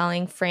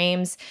storytelling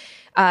frames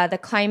the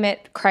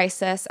climate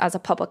crisis as a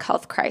public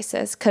health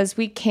crisis, because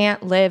we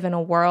can't live in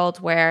a world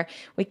where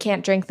we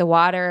can't drink the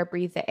water or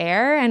breathe the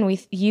air. And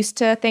we used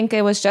to think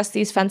it was just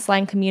these fence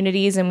line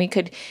communities and we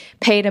could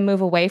pay to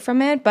move away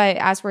from it. But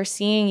as we're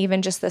seeing,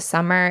 even just this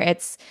summer,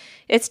 it's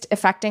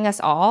affecting us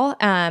all.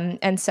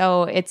 And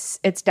so it's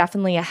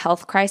definitely a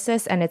health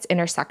crisis, and it's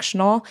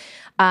intersectional.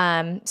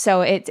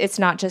 So it's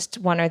not just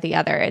one or the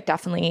other. It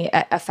definitely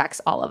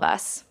affects all of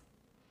us.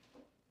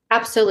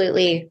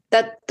 Absolutely.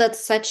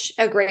 That's such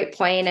a great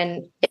point.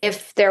 And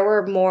if there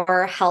were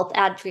more health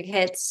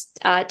advocates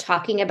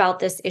talking about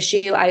this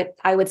issue,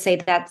 I would say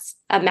that's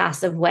a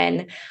massive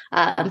win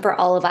for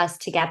all of us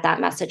to get that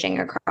messaging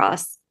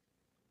across.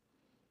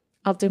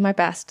 I'll do my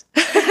best.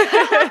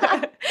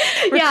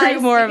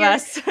 Recruit more of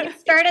us. You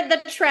started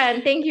the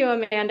trend. Thank you,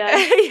 Amanda.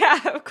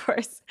 Yeah, of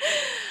course.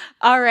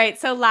 All right.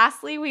 So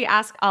lastly, we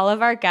ask all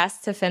of our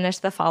guests to finish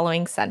the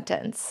following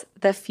sentence.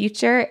 The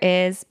future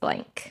is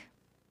blank.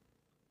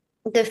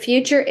 The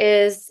future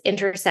is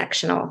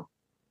intersectional.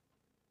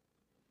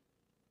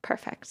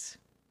 Perfect.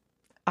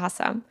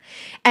 Awesome.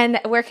 And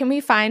where can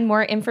we find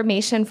more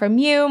information from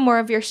you, more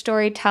of your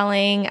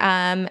storytelling?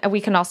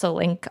 We can also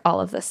link all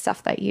of the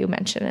stuff that you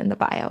mentioned in the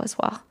bio as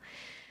well.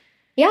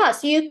 Yeah,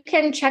 so you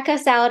can check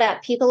us out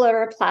at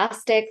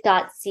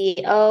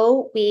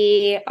peopleoverplastic.co.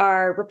 We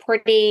are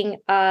reporting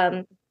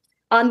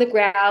on the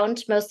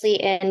ground, mostly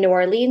in New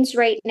Orleans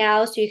right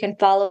now. So you can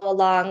follow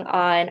along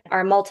on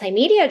our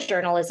multimedia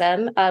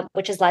journalism,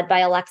 which is led by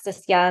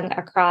Alexis Young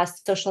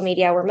across social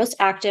media. We're most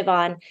active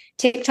on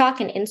TikTok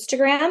and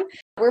Instagram.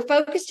 We're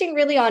focusing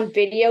really on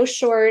video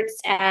shorts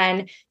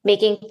and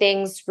making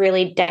things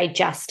really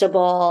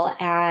digestible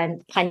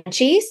and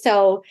punchy.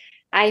 So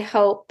I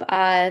hope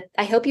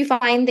you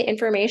find the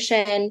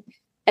information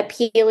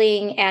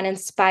appealing and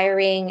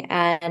inspiring.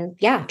 And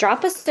yeah,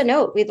 drop us a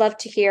note. We'd love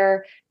to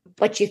hear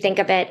what you think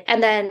of it.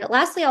 And then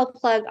lastly, I'll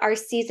plug our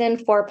season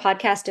 4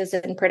 podcast is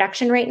in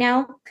production right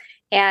now,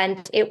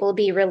 and it will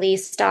be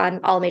released on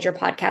all major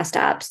podcast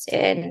apps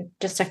in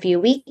just a few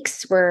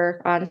weeks.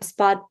 We're on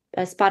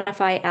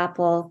Spotify,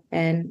 Apple,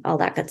 and all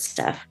that good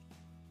stuff.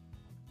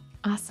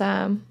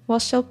 Awesome. Well,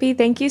 Shilpi,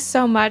 thank you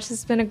so much. This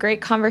has been a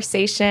great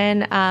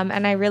conversation,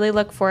 and I really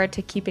look forward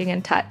to keeping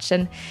in touch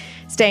and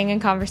staying in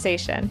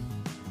conversation.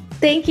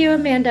 Thank you,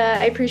 Amanda.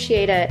 I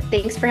appreciate it.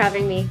 Thanks for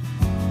having me.